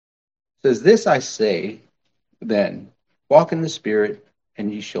It says, "This I say then, walk in the Spirit,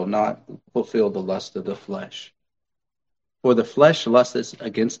 and ye shall not fulfill the lust of the flesh. For the flesh lusteth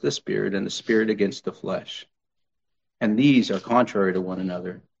against the Spirit, and the Spirit against the flesh. And these are contrary to one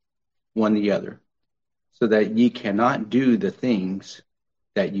the other, so that ye cannot do the things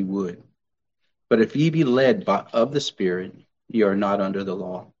that ye would. But if ye be led of the Spirit, ye are not under the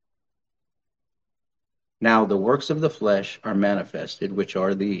law. Now the works of the flesh are manifested, which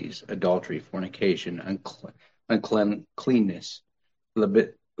are these: adultery, fornication, uncleanness,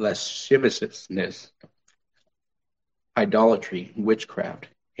 lasciviousness, idolatry, witchcraft,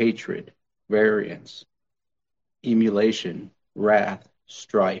 hatred, variance, emulation, wrath,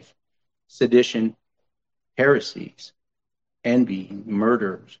 strife, sedition, heresies, envy,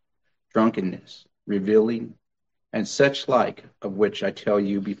 murders, drunkenness, reviling, and such like, of which I tell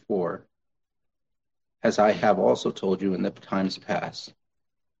you before, as I have also told you in the times past,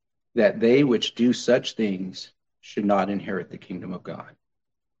 that they which do such things should not inherit the kingdom of God.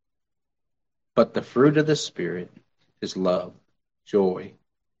 But the fruit of the Spirit is love, joy,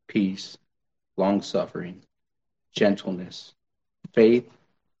 peace, long-suffering, gentleness, faith,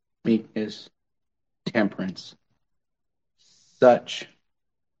 meekness, temperance.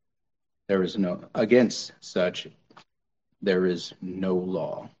 Against such there is no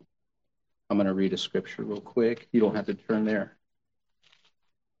law." I'm going to read a scripture real quick. You don't have to turn there.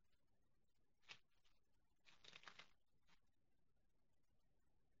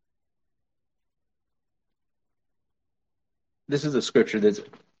 This is a scripture that's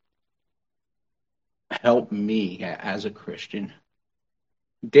helped me as a Christian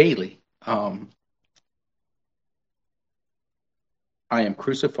daily. I am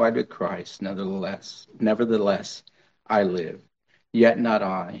crucified with Christ, nevertheless I live, yet not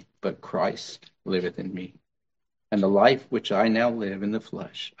I, but Christ liveth in me. And the life which I now live in the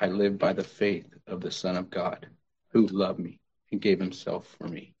flesh, I live by the faith of the Son of God, who loved me and gave himself for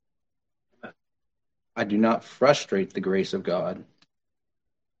me. I do not frustrate the grace of God,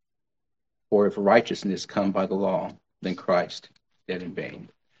 for if righteousness come by the law, then Christ dead in vain.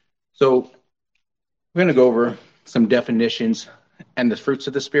 So we're going to go over some definitions and the fruits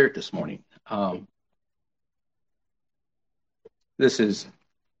of the Spirit this morning. This is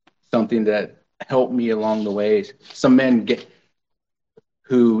something that helped me along the way. Some men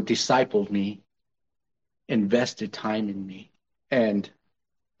who discipled me invested time in me, and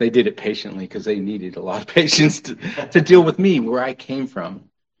they did it patiently because they needed a lot of patience to deal with me where I came from.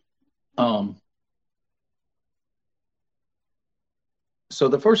 So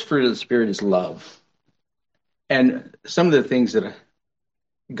the first fruit of the Spirit is love. And some of the things that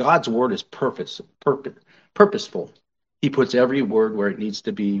God's word is purposeful. He puts every word where it needs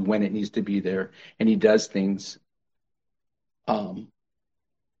to be, when it needs to be there, and he does things in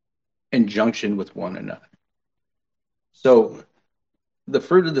junction with one another. So the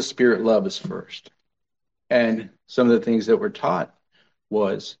fruit of the Spirit, love, is first. And some of the things that were taught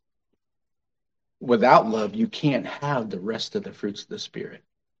was, without love, you can't have the rest of the fruits of the Spirit.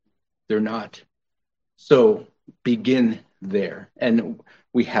 They're not. So begin there. And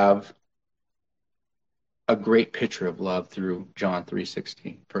we have a great picture of love through John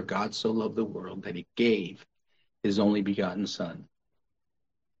 3:16. For God so loved the world that he gave his only begotten Son.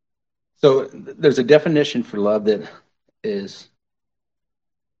 So there's a definition for love that is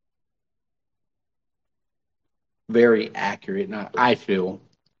very accurate, and I feel.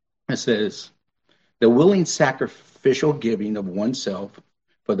 It says, the willing sacrificial giving of oneself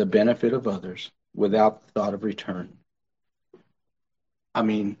for the benefit of others without thought of return. I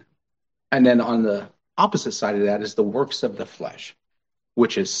mean, and then on the opposite side of that is the works of the flesh,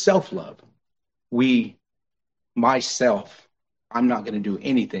 which is self-love. Myself, I'm not going to do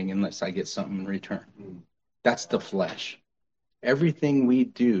anything unless I get something in return. That's the flesh. Everything we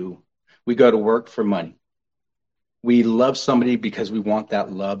do, we go to work for money. We love somebody because we want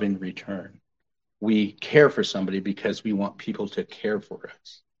that love in return. We care for somebody because we want people to care for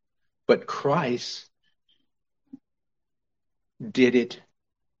us. But Christ did it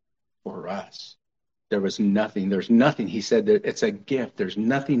for us. There's nothing. He said that it's a gift. There's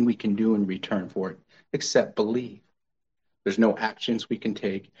nothing we can do in return for it except believe. There's no actions we can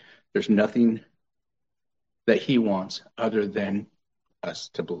take. There's nothing that he wants other than us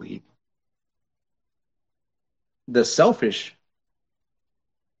to believe. The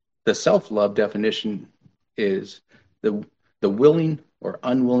self-love definition is the willing or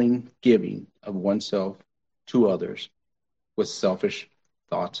unwilling giving of oneself to others with selfish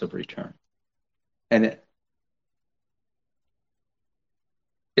thoughts of return. And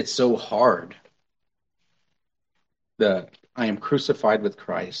it's so hard. I am crucified with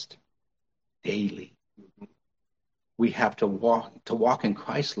Christ. daily. We have to walk in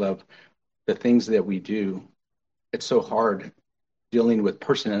Christ's love. The things that we do, it's so hard dealing with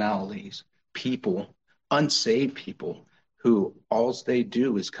personalities, people, unsaved people who all they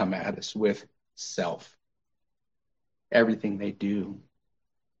do is come at us with self. Everything they do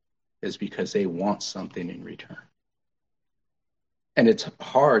is because they want something in return. And it's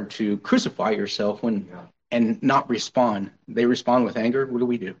hard to crucify yourself and not respond. They respond with anger. What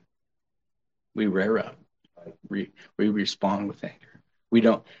do? We rear up. We respond with anger.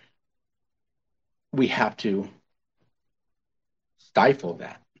 We have to stifle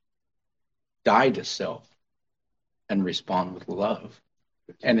that, die to self, and respond with love.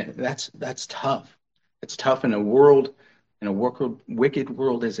 And that's tough. It's tough in a wicked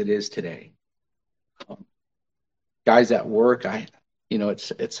world as it is today. Guys at work,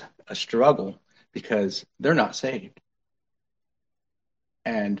 it's a struggle because they're not saved.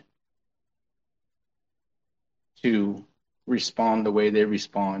 And to respond the way they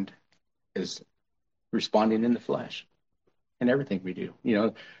respond is responding in the flesh in everything we do.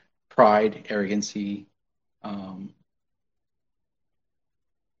 Pride, arrogancy,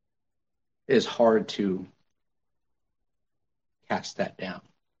 is hard to cast that down.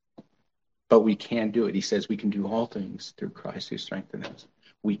 But we can do it. He says we can do all things through Christ who strengthens us.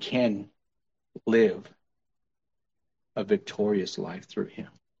 We can live a victorious life through him.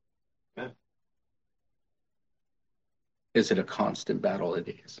 Amen. Is it a constant battle? It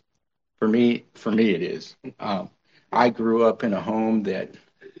is. For me, it is. I grew up in a home that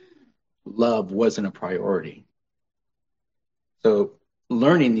love wasn't a priority. So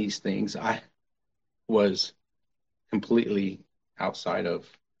learning these things, I was completely outside of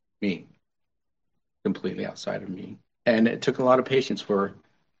me. And it took a lot of patience for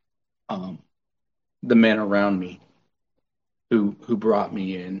the men around me who brought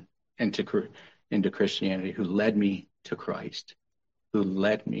me into Christianity, who led me to Christ, who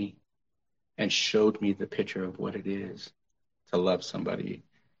led me and showed me the picture of what it is to love somebody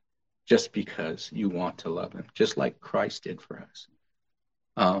just because you want to love them, just like Christ did for us.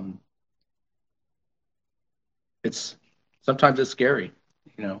 Sometimes it's scary.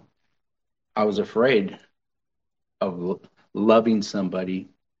 I was afraid of loving somebody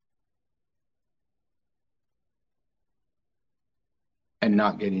and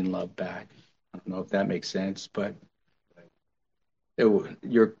not getting love back. I don't know if that makes sense, but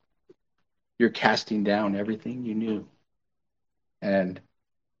you're casting down everything you knew and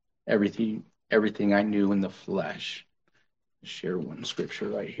everything I knew in the flesh. I'll share one scripture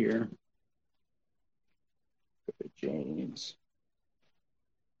right here. James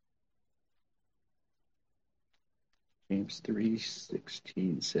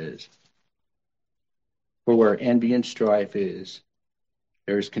 3:16 says, "For where envy and strife is,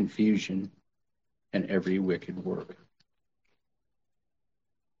 there is confusion and every wicked work."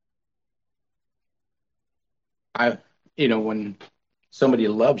 When somebody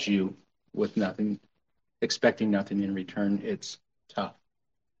loves you with nothing, expecting nothing in return, it's tough.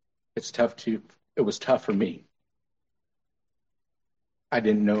 It was tough for me. I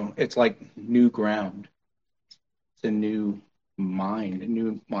didn't know. It's like new ground. It's a new mind, a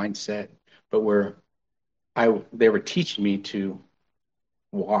new mindset. But they were teaching me to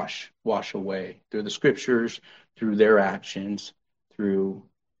wash away through the scriptures, through their actions, through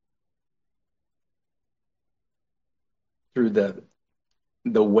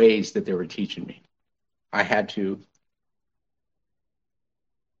the ways that they were teaching me. I had to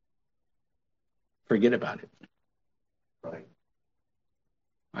forget about it. Right.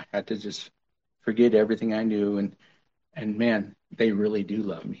 I had to just forget everything I knew, and man, they really do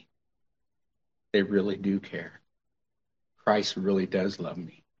love me. They really do care. Christ really does love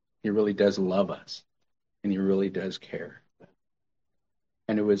me. He really does love us, and he really does care.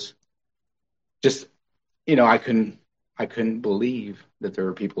 And it was just, I couldn't believe that there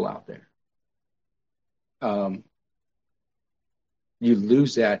were people out there. You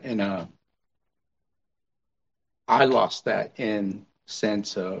lose that I lost that in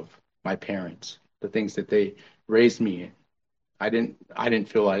sense of my parents, the things that they raised me in. I didn't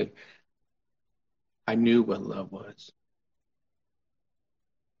feel like I knew what love was.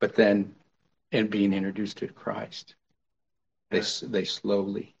 But then in being introduced to Christ, they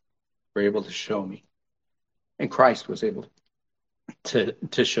slowly were able to show me. And Christ was able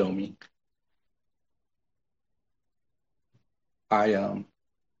to show me. I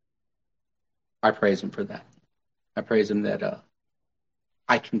praise him for that. I praise him that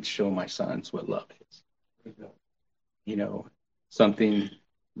I can show my sons what love is. Something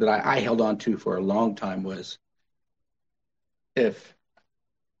that I held on to for a long time was if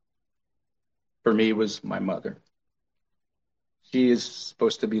for me was my mother. She is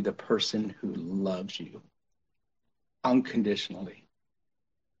supposed to be the person who loves you unconditionally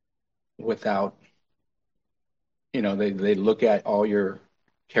without, they look at all your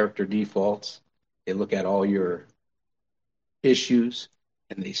character defaults, they look at all your issues,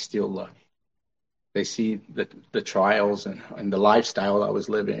 and they still love you. They see the trials and the lifestyle I was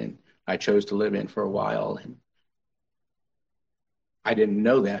living, I chose to live in for a while. And I didn't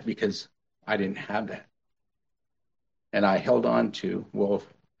know that because I didn't have that. And I held on to, well,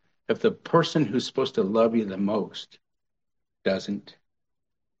 if the person who's supposed to love you the most doesn't,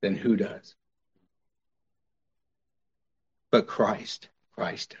 then who does? But Christ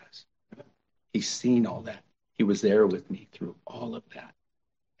does. He's seen all that. He was there with me through all of that.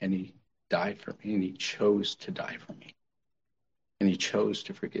 And he died for me, and he chose to die for me. And he chose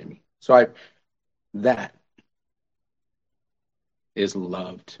to forgive me. So that is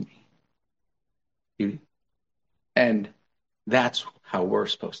love to me. And that's how we're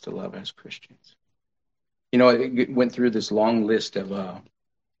supposed to love as Christians. It went through this long list of, let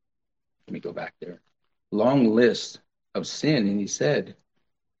me go back there, long list of sin. And he said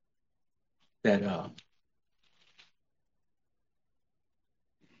that,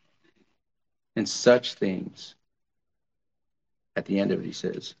 and such things, at the end of it, he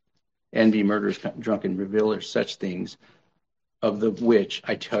says, envy, murders, drunken revelers, such things, of the which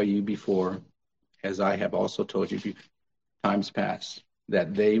I tell you before, as I have also told you times past,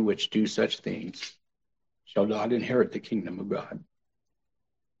 that they which do such things shall not inherit the kingdom of God.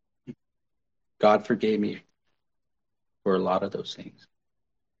 God forgave me for a lot of those things.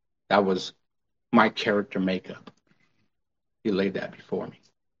 That was my character makeup. He laid that before me.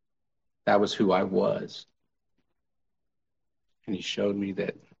 That was who I was. And he showed me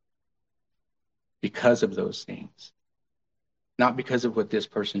that because of those things, not because of what this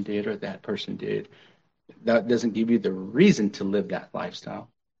person did or that person did, that doesn't give you the reason to live that lifestyle.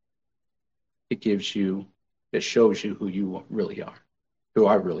 It shows you who you really are, who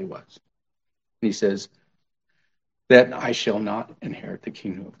I really was. And he says that I shall not inherit the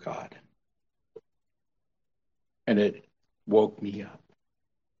kingdom of God. And it woke me up.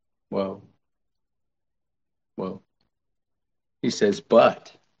 Well, he says,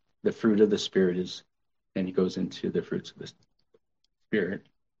 but the fruit of the Spirit is, and he goes into the fruits of the Spirit.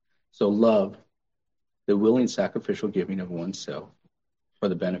 So love, the willing sacrificial giving of oneself for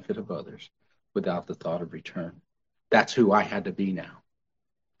the benefit of others without the thought of return. That's who I had to be now.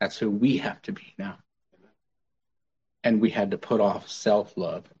 That's who we have to be now. And we had to put off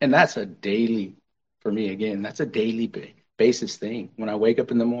self-love. And that's a daily, for me again, that's a daily basis thing. When I wake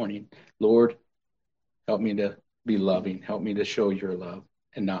up in the morning, Lord, help me to be loving. Help me to show your love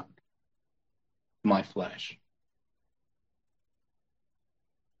and not my flesh.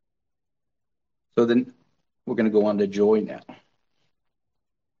 So then we're going to go on to joy now.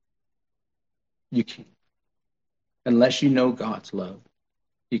 You can't, unless you know God's love,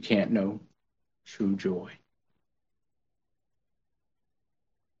 you can't know true joy.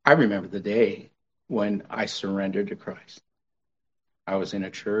 I remember the day when I surrendered to Christ. I was in a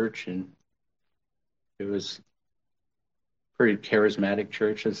church, and it was a pretty charismatic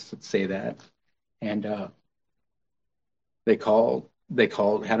church, let's say that. And they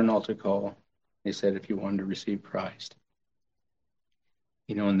had an altar call. They said if you wanted to receive Christ.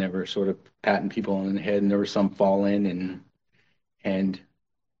 And they were sort of patting people on the head, and there was some falling, and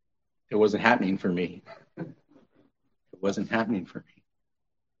it wasn't happening for me. It wasn't happening for me.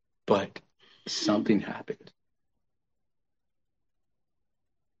 But something happened.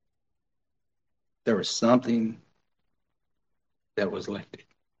 There was something that was lifted.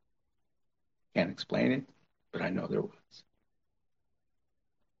 Can't explain it, but I know there was.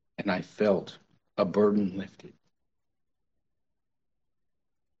 And I felt a burden lifted.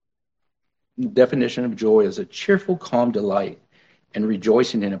 The definition of joy is a cheerful, calm delight and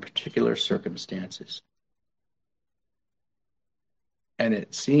rejoicing in a particular circumstances. And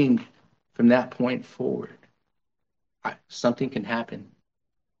it seemed from that point forward, something can happen,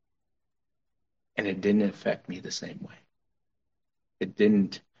 and it didn't affect me the same way. It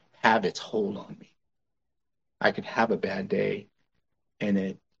didn't have its hold on me. I could have a bad day,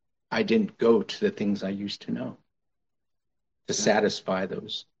 and I didn't go to the things I used to know to satisfy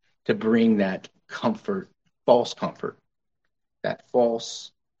those, to bring that comfort, that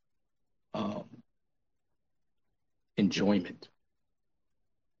false enjoyment.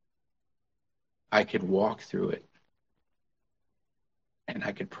 I could walk through it, and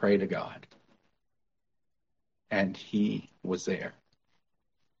I could pray to God, and he was there.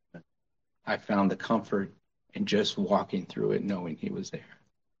 I found the comfort in just walking through it, knowing he was there.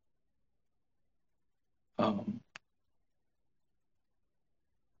 Um,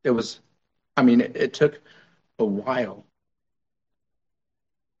 it was, I mean, it took a while,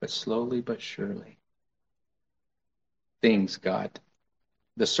 but slowly but surely, things got,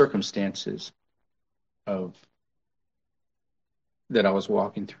 the circumstances of that I was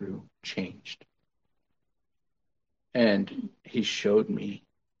walking through changed. And he showed me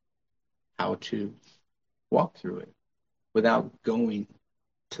how to walk through it without going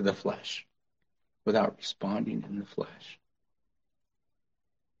to the flesh, without responding in the flesh.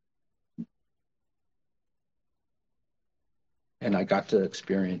 And I got to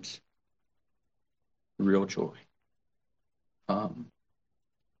experience real joy.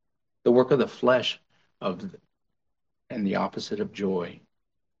 The work of the flesh and the opposite of joy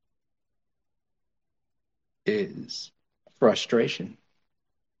is frustration.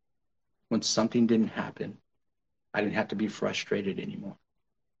 When something didn't happen, I didn't have to be frustrated anymore.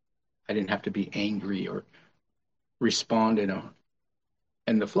 I didn't have to be angry or respond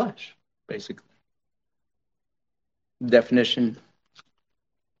in the flesh, basically. Definition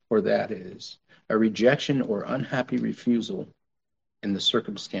for that is a rejection or unhappy refusal in the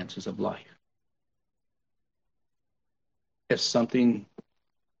circumstances of life. If something,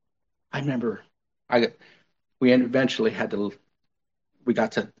 I remember, we eventually we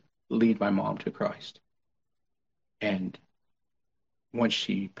got to lead my mom to Christ. And when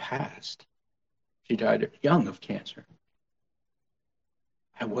she passed, she died young of cancer.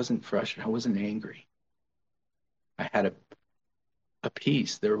 I wasn't frustrated. I wasn't angry. I had a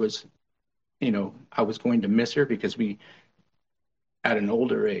peace. There was, I was going to miss her because at an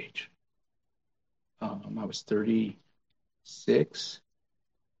older age, I was 36.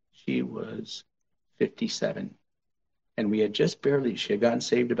 She was 57. And she had gotten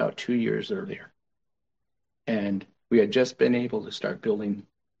saved about 2 years earlier. And we had just been able to start building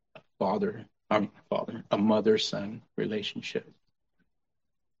a mother-son relationship.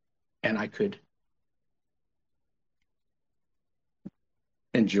 And I could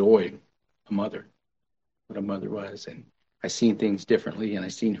enjoy what a mother was. And I seen things differently, and I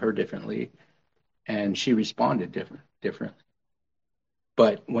seen her differently, and she responded differently.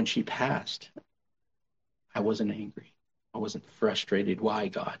 But when she passed, I wasn't angry. I wasn't frustrated. Why,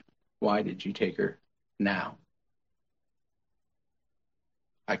 God? Why did you take her now?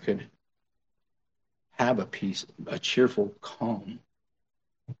 I could have a peace, a cheerful, calm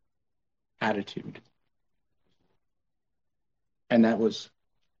attitude. And that was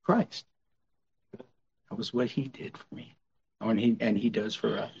Christ. That was what he did for me. And he does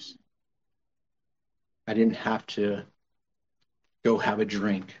for us. I didn't have to go have a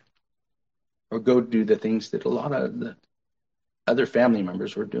drink or go do the things that a lot of the other family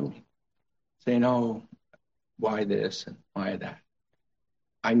members were doing, saying, oh, why this and why that?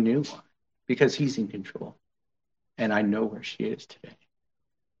 I knew why, because he's in control. And I know where she is today.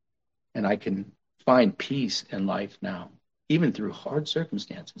 And I can find peace in life now, even through hard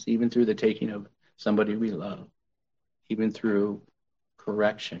circumstances, even through the taking of somebody we love, even through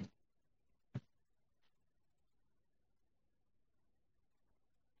correction.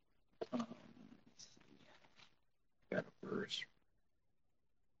 Got a verse.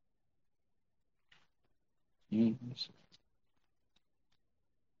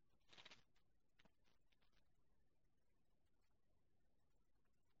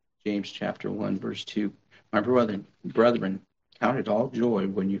 James chapter 1, verse 2. My brethren, count it all joy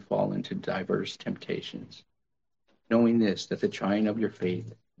when you fall into diverse temptations, knowing this, that the trying of your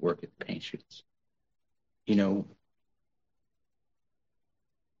faith worketh patience.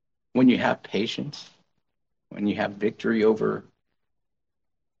 When you have patience, when you have victory over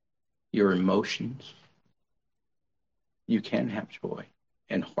your emotions, you can have joy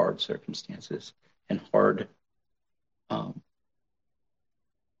in hard circumstances and hard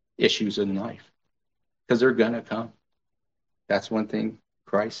issues in life, because they're going to come. That's one thing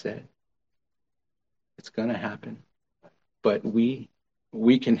Christ said. It's going to happen. But we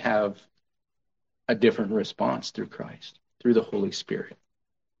can have a different response through Christ, through the Holy Spirit.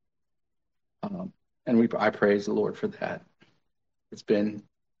 And I praise the Lord for that.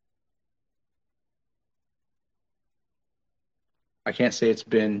 I can't say it's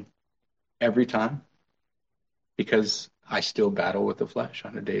been every time, because I still battle with the flesh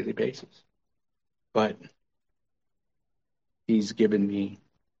on a daily basis. But he's given me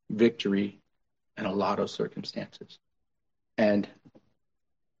victory in a lot of circumstances. And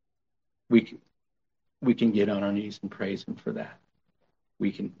we can get on our knees and praise him for that.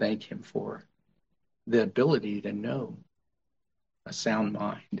 We can thank him for the ability to know a sound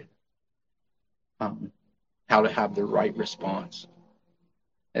mind, how to have the right response.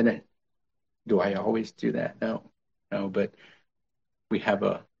 And Do I always do that? No, but we have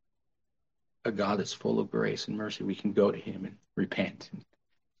a God that's full of grace and mercy. We can go to him and repent and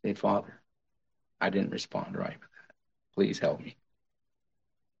say, Father, I didn't respond right with that. Please help me.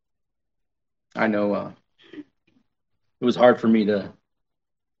 I know it was hard for me to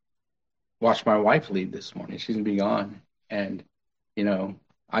watch my wife leave this morning. She's going to be gone. And,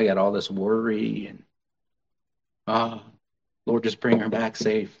 I got all this worry and, Lord, just bring her back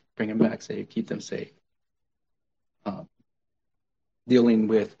safe. Bring them back safe. Keep them safe. Dealing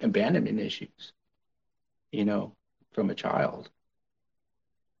with abandonment issues, from a child.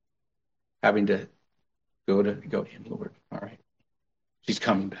 Having to go to him, Lord. All right. She's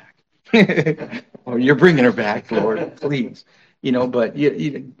coming back. Or you're bringing her back, Lord, please. But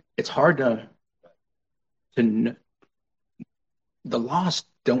it's hard to the lost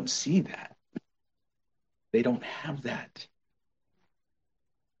don't see that. They don't have that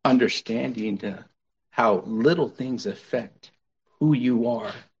understanding to how little things affect who you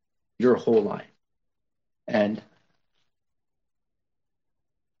are your whole life. And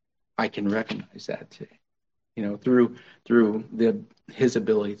I can recognize that today. Through his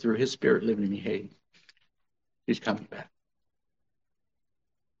ability, through his spirit living in me. Hey, he's coming back.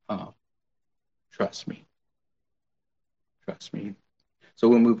 Trust me. So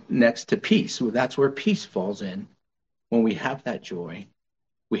we'll move next to peace. So that's where peace falls in. When we have that joy,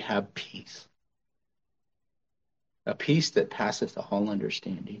 we have peace. A peace that passeth all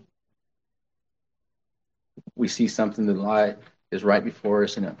understanding. We see something that is right before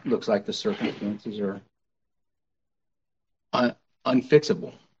us, and it looks like the circumstances are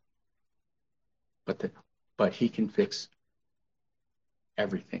unfixable. But he can fix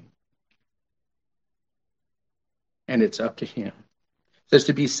everything. And it's up to him. It says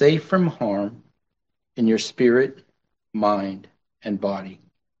to be safe from harm in your spirit, mind, and body.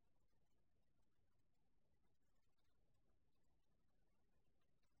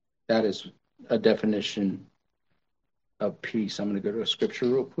 That is a definition of peace. I'm going to go to a scripture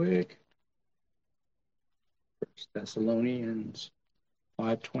real quick. 1 Thessalonians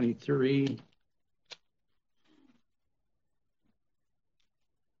 5:23.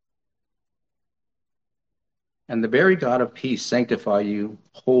 And the very God of peace sanctify you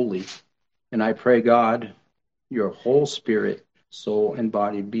wholly. And I pray, God, your whole spirit, soul, and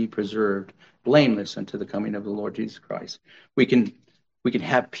body be preserved blameless unto the coming of the Lord Jesus Christ. We can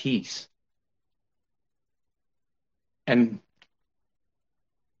have peace. And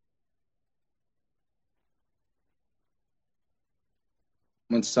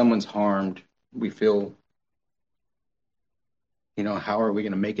when someone's harmed, we feel, how are we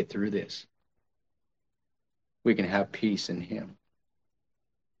going to make it through this? We can have peace in him.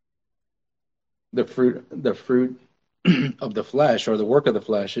 The fruit of the flesh, or the work of the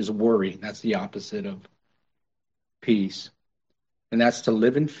flesh, is worry. That's the opposite of peace. And that's to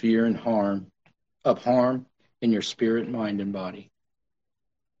live in fear and harm in your spirit, mind, and body.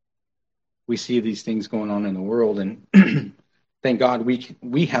 We see these things going on in the world, and thank God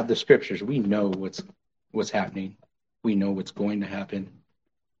we have the scriptures. We know what's happening. We know what's going to happen.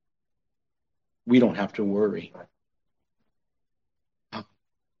 We don't have to worry.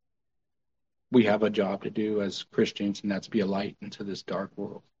 We have a job to do as Christians, and that's be a light into this dark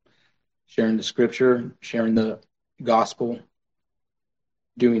world. Sharing the scripture, sharing the gospel,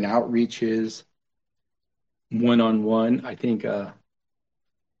 doing outreaches, one-on-one. I think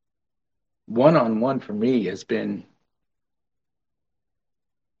one-on-one for me has been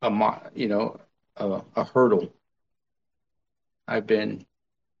a hurdle. I've been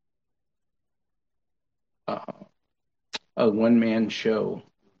a one-man show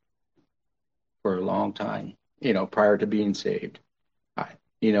for a long time, prior to being saved.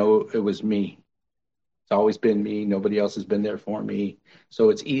 It was me. It's always been me. Nobody else has been there for me. So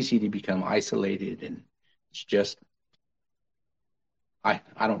it's easy to become isolated, and it's just, I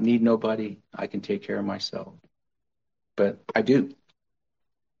don't need nobody. I can take care of myself. But I do.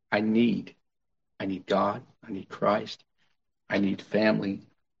 I need God. I need Christ. I need family.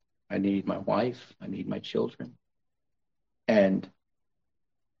 I need my wife. I need my children. And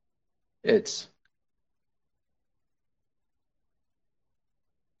it's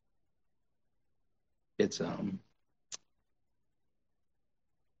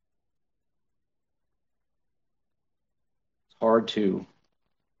hard to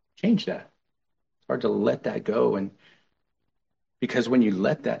change that. It's hard to let that go. And because when you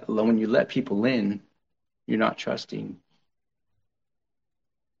let people in, you're not trusting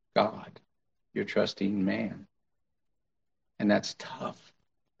God. You're trusting man. And that's tough.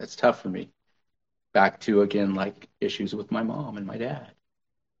 That's tough for me. Back to, again, like issues with my mom and my dad.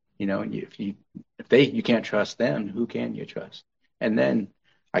 You know, if you can't trust them, who can you trust? And then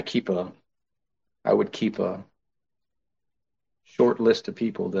I would keep a short list of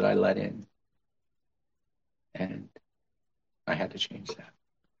people that I let in, and I had to change that.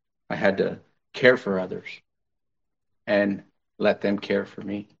 I had to care for others and let them care for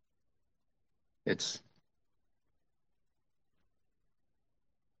me.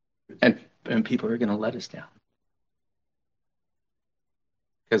 And people are going to let us down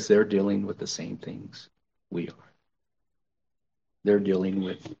because they're dealing with the same things we are. They're dealing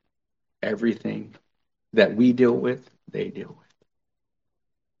with everything that we deal with, they deal with.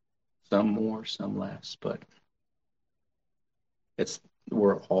 Some more, some less, but it's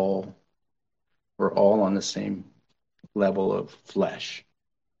we're all on the same level of flesh.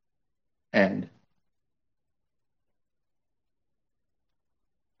 And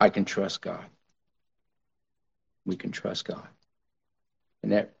I can trust God. We can trust God.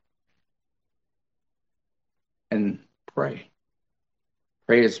 And pray.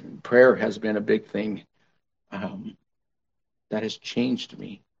 Prayer has been a big thing that has changed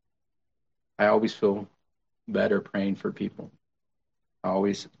me. I always feel better praying for people. I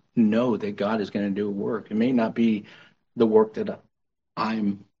always know that God is going to do work. It may not be the work that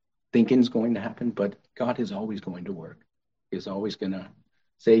I'm thinking is going to happen, but God is always going to work. He's always going to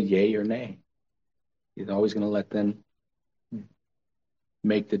say yay or nay. He's always going to let them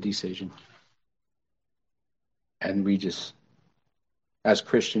make the decision. And we just, as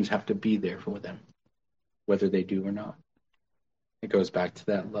Christians, have to be there for them, whether they do or not. It goes back to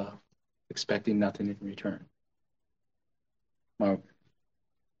that love, expecting nothing in return. My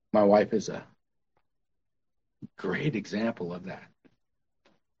wife is a great example of that.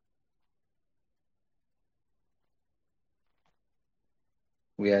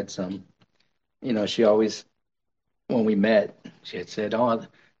 We had some, she always, when we met, she had said, I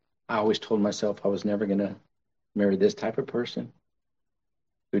always told myself I was never going to marry this type of person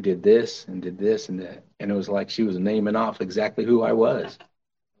who did this and that. And it was like she was naming off exactly who I was.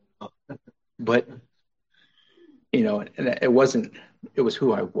 But, and it was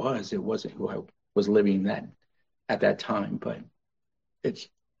who I was. It wasn't who I was living at that time. But it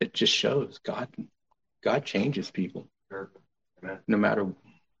just shows God changes people. No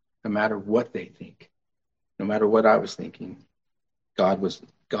matter what they think, no matter what I was thinking,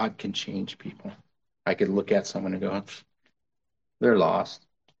 God can change people. I could look at someone and go, they're lost.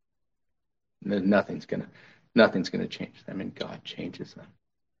 Nothing's gonna change them, and God changes them.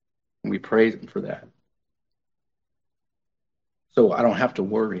 And we praise Him for that. So I don't have to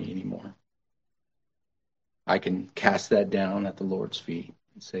worry anymore. I can cast that down at the Lord's feet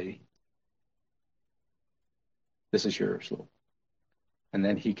and say, "This is yours, Lord." And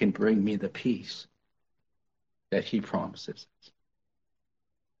then He can bring me the peace that He promises.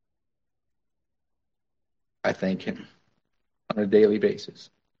 I thank Him on a daily basis.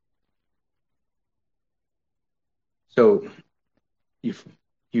 So if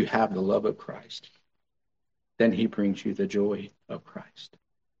you have the love of Christ, then He brings you the joy of Christ.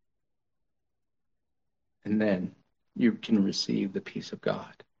 And then you can receive the peace of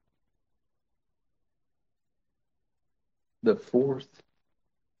God. The fourth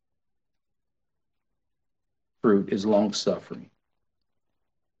fruit is long suffering.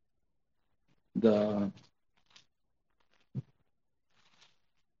 The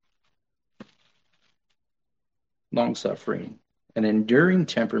long suffering, an enduring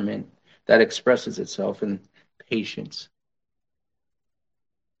temperament that expresses itself in patience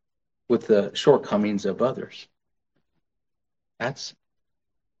with the shortcomings of others. That's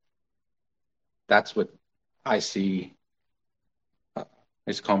what I see. I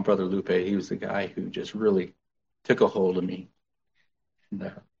just call him Brother Lupe. He was the guy who just really took a hold of me.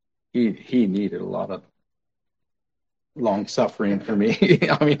 And, he needed a lot of long suffering for me.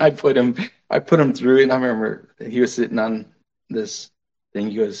 I mean, I put him through it. And I remember he was sitting on this thing.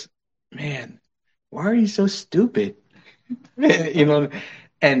 He goes, "Man, why are you so stupid?"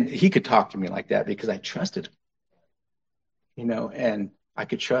 And he could talk to me like that because I trusted him, and I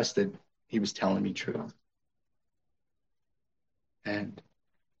could trust that he was telling me truth. And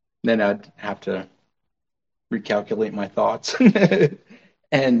then I'd have to recalculate my thoughts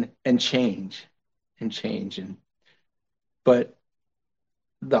and change. But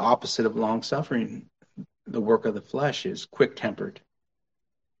the opposite of long suffering, the work of the flesh, is quick tempered.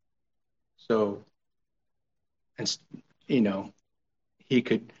 So, and he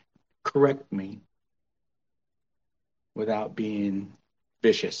could correct me without being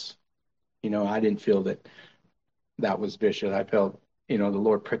vicious. I didn't feel that was vicious. I felt, the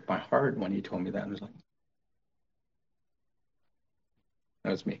Lord pricked my heart when He told me that. I was like,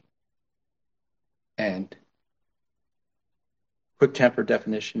 that was me. And quick temper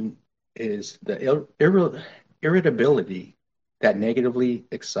definition is the irritability that negatively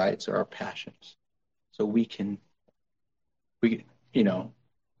excites our passions. So we, you know,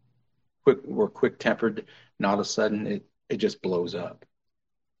 we're quick tempered, and all of a sudden it just blows up,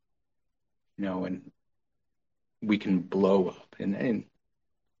 and we can blow up. And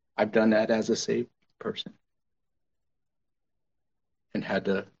I've done that as a saved person and had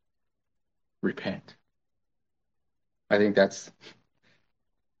to repent. I think there's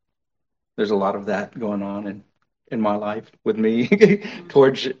a lot of that going on in my life with me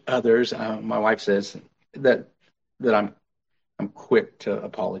towards others. My wife says that I'm quick to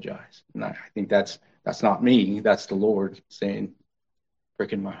apologize, and I think that's not me. That's the Lord saying,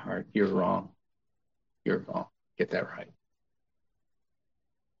 "Prick in my heart, you're wrong. You're wrong. Get that right."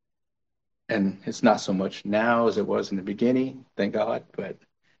 And it's not so much now as it was in the beginning, thank God, but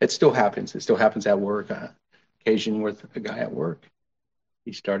it still happens. It still happens at work. Occasion with a guy at work,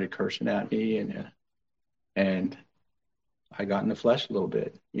 he started cursing at me, and I got in the flesh a little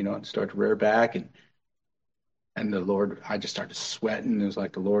bit, and started to rear back, and the Lord, I just started sweating. It was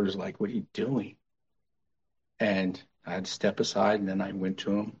like the Lord was like, "What are you doing?" And I had to step aside, and then I went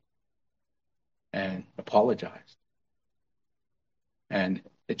to him and apologized. And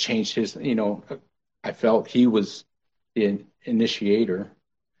it changed his, I felt he was the initiator,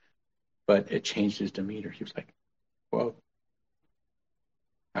 but it changed his demeanor. He was like, "Well,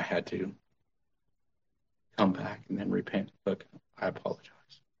 I had to come back and then repent. Look, I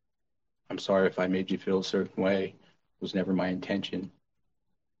apologize. I'm sorry if I made you feel a certain way. It was never my intention.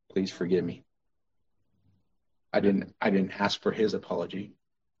 Please forgive me." I didn't ask for his apology.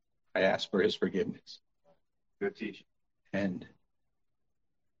 I asked for his forgiveness. Good teaching. And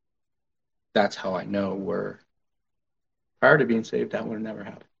that's how I know where prior to being saved, that would have never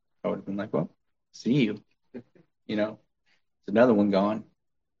happened. I would have been like, "Well, see you." It's another one gone.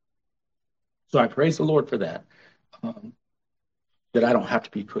 So I praise the Lord for that. That I don't have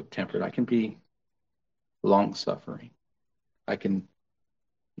to be quick tempered. I can be long suffering. I can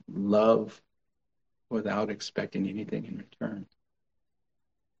love without expecting anything in return.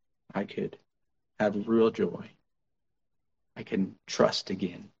 I could have real joy. I can trust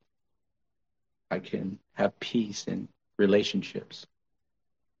again. I can have peace in relationships.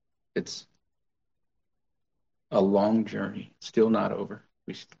 It's a long journey, still not over.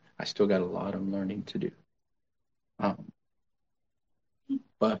 I still got a lot of learning to do.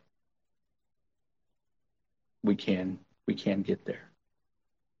 But we can get there.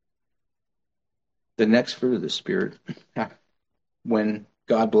 The next fruit of the Spirit, when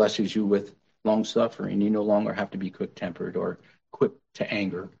God blesses you with long suffering, you no longer have to be quick tempered or quick to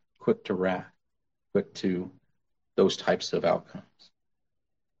anger, quick to wrath, quick to those types of outcomes.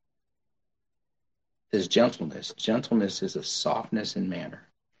 Is gentleness. Gentleness is a softness in manner.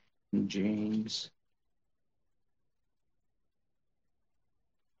 In James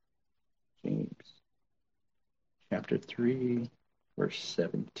chapter 3, verse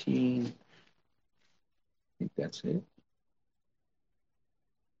 17. I think that's it.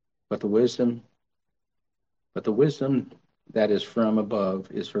 But the wisdom that is from above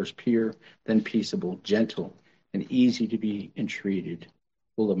is first pure, then peaceable, gentle, and easy to be entreated,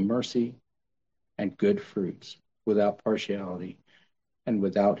 full of mercy and good fruits, without partiality and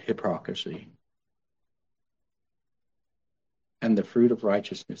without hypocrisy. And the fruit of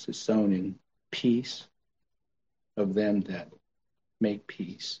righteousness is sown in peace of them that make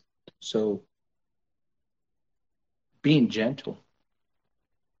peace. So being gentle,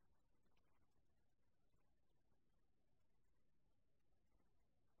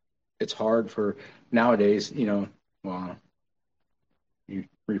 it's hard for nowadays, well, you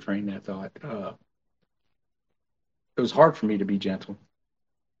reframe that thought. It was hard for me to be gentle.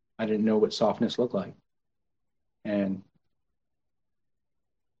 I didn't know what softness looked like. And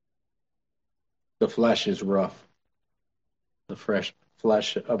the flesh is rough. The flesh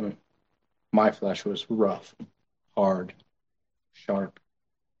of my flesh was rough, hard, sharp.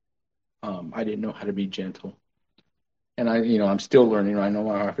 I didn't know how to be gentle. And I'm still learning. I know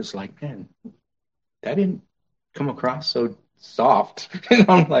my wife is like, "Man, that didn't come across so soft." And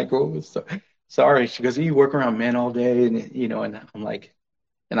I'm like, "Oh, sorry." She goes, "You work around men all day," and I'm like,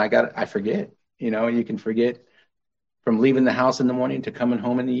 and I forget. You can forget from leaving the house in the morning to coming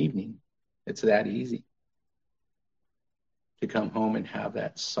home in the evening. It's that easy to come home and have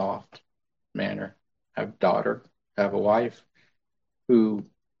that soft manner, have a daughter, have a wife who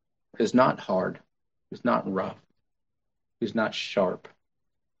is not hard, who's not rough, who's not sharp.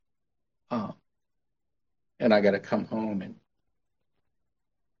 And I got to come home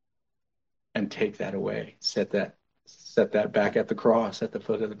and take that away. Set that back at the cross, at the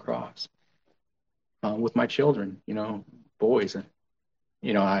foot of the cross. With my children, boys.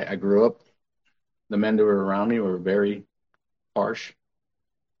 I grew up, the men that were around me were very harsh,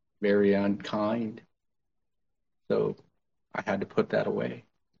 very unkind. So I had to put that away.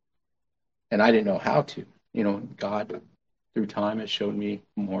 And I didn't know how to. God, through time, has showed me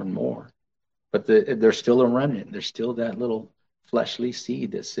more and more. But there's still a remnant. There's still that little fleshly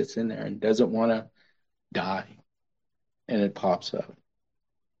seed that sits in there and doesn't want to die. And it pops up.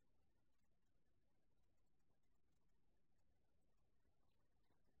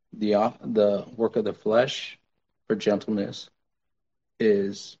 The work of the flesh for gentleness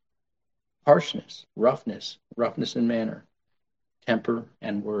is harshness, roughness in manner, temper,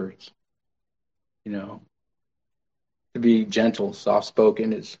 and words. To be gentle,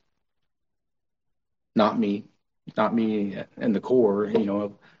 soft-spoken is not me in the core,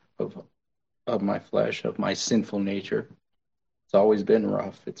 of my flesh, of my sinful nature. It's always been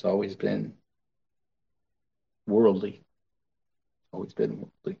rough. It's always been worldly. Always been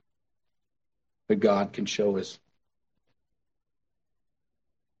worldly. But God can show us.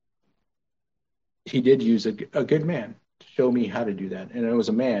 He did use a good man to show me how to do that. And it was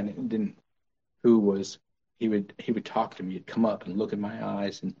a man he would talk to me. He'd come up and look in my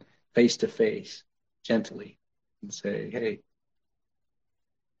eyes and face to face, gently, and say, "Hey,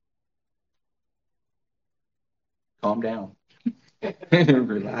 calm down,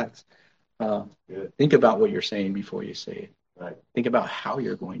 relax. Think about what you're saying before you say it. Right. Think about how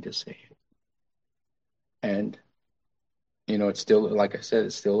you're going to say it." And it's still, like I said,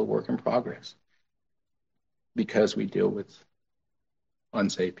 it's still a work in progress because we deal with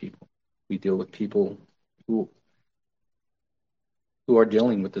unsaved people. We deal with people who are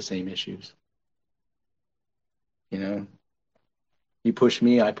dealing with the same issues. You push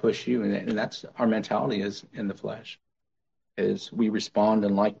me, I push you, and that's our mentality is in the flesh. Is we respond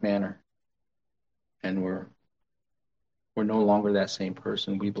in like manner, and we're no longer that same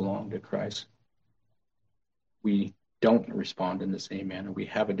person. We belong to Christ. We don't respond in the same manner. We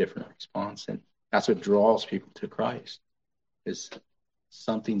have a different response, and that's what draws people to Christ. Is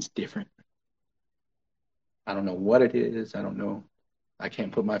something's different. I don't know what it is. I don't know. I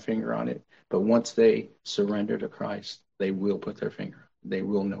can't put my finger on it. But once they surrender to Christ, they will put their finger. They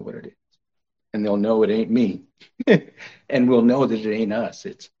will know what it is. And they'll know it ain't me. And we'll know that it ain't us.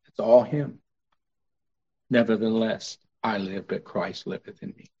 It's all him. Nevertheless, I live, but Christ liveth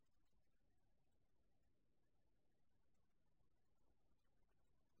in me.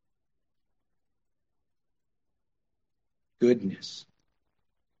 Goodness.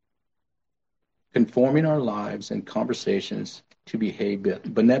 Conforming our lives and conversations to behave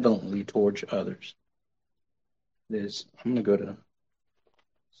benevolently towards others. I'm going to go to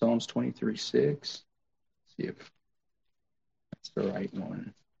Psalms 23:6. See if that's the right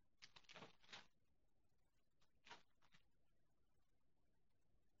one.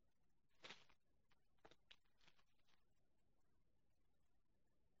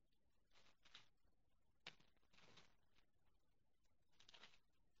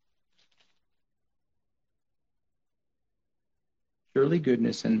 Surely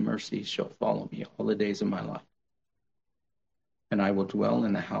goodness and mercy shall follow me all the days of my life, and I will dwell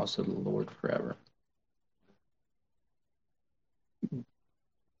in the house of the Lord forever.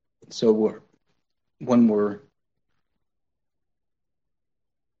 So when we're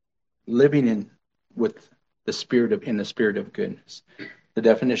living in the spirit of goodness, the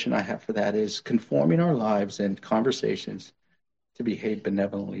definition I have for that is conforming our lives and conversations to behave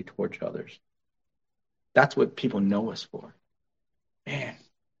benevolently towards others. That's what people know us for. Man,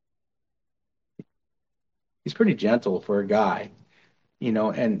 he's pretty gentle for a guy,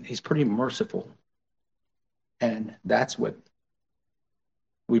 and he's pretty merciful. And that's what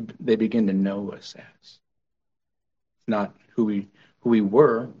they begin to know us as. It's not who we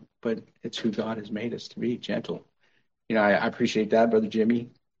were, but it's who God has made us to be, gentle. I appreciate that, Brother Jimmy,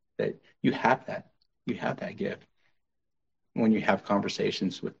 that you have that gift. When you have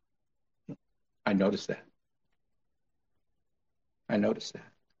conversations with, I notice that.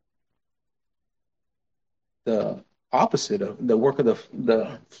 The opposite of the work of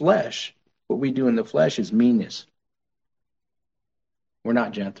the flesh, what we do in the flesh is meanness. We're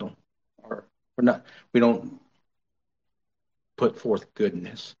not gentle, or we don't put forth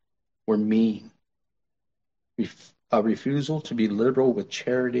goodness. We're mean. A refusal to be liberal with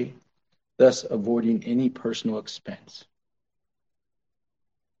charity, thus avoiding any personal expense.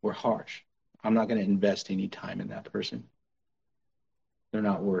 We're harsh. I'm not going to invest any time in that person. They're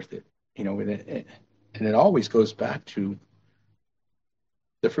not worth it. And it always goes back to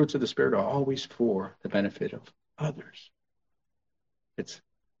The fruits of the Spirit are always for the benefit of others. It's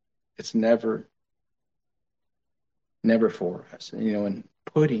never for us, and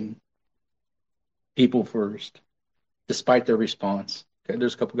putting people first, despite their response. Okay,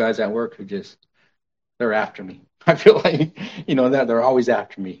 there's a couple guys at work who they're after me. I feel like, that they're always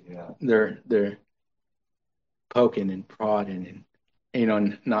after me. Yeah. They're poking and prodding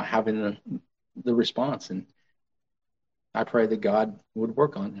and not having the response. And I pray that God would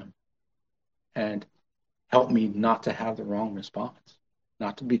work on them and help me not to have the wrong response,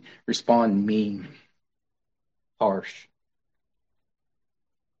 not to respond mean, harsh.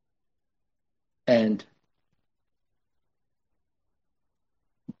 And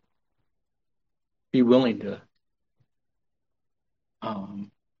be willing to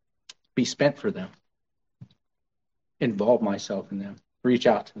be spent for them, involve myself in them, reach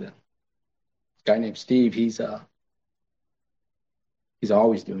out to them. This guy named Steve, he's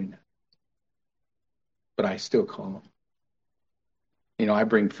always doing that, but I still call him. I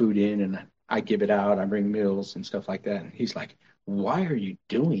bring food in and I give it out. I bring meals and stuff like that. And he's like, "Why are you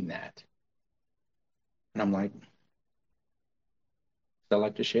doing that?" And I'm like, "I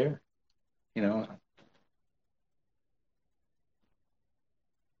like to share."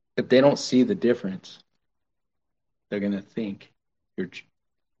 If they don't see the difference, they're going to think you're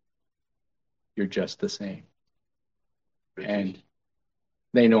just the same. And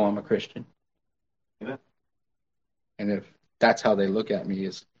they know I'm a Christian. Yeah. And if that's how they look at me,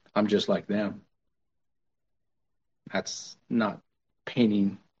 is I'm just like them, that's not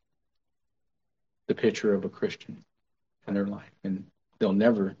painting the picture of a Christian in their life. And they'll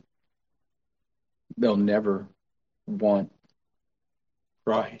never want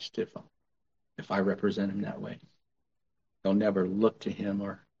Christ if I represent him that way. They'll never look to him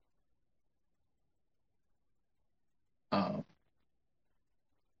or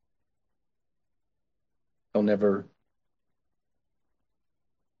they'll never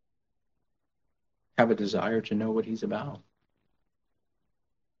have a desire to know what he's about.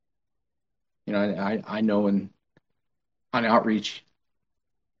 I know on outreach,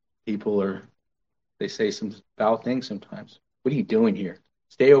 people they say some foul things sometimes. What are you doing here?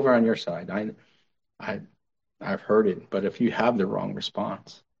 Stay over on your side. I've heard it, but if you have the wrong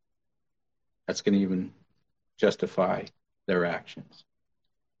response, that's going to even justify their actions.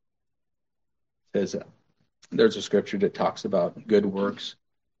 It says there's a scripture that talks about good works.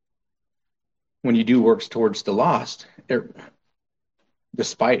 When you do works towards the lost,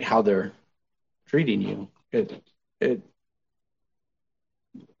 despite how they're treating you, it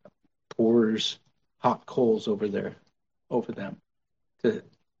pours hot coals over them,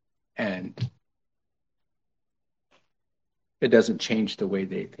 and it doesn't change the way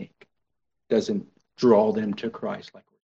they think. It doesn't draw them to Christ like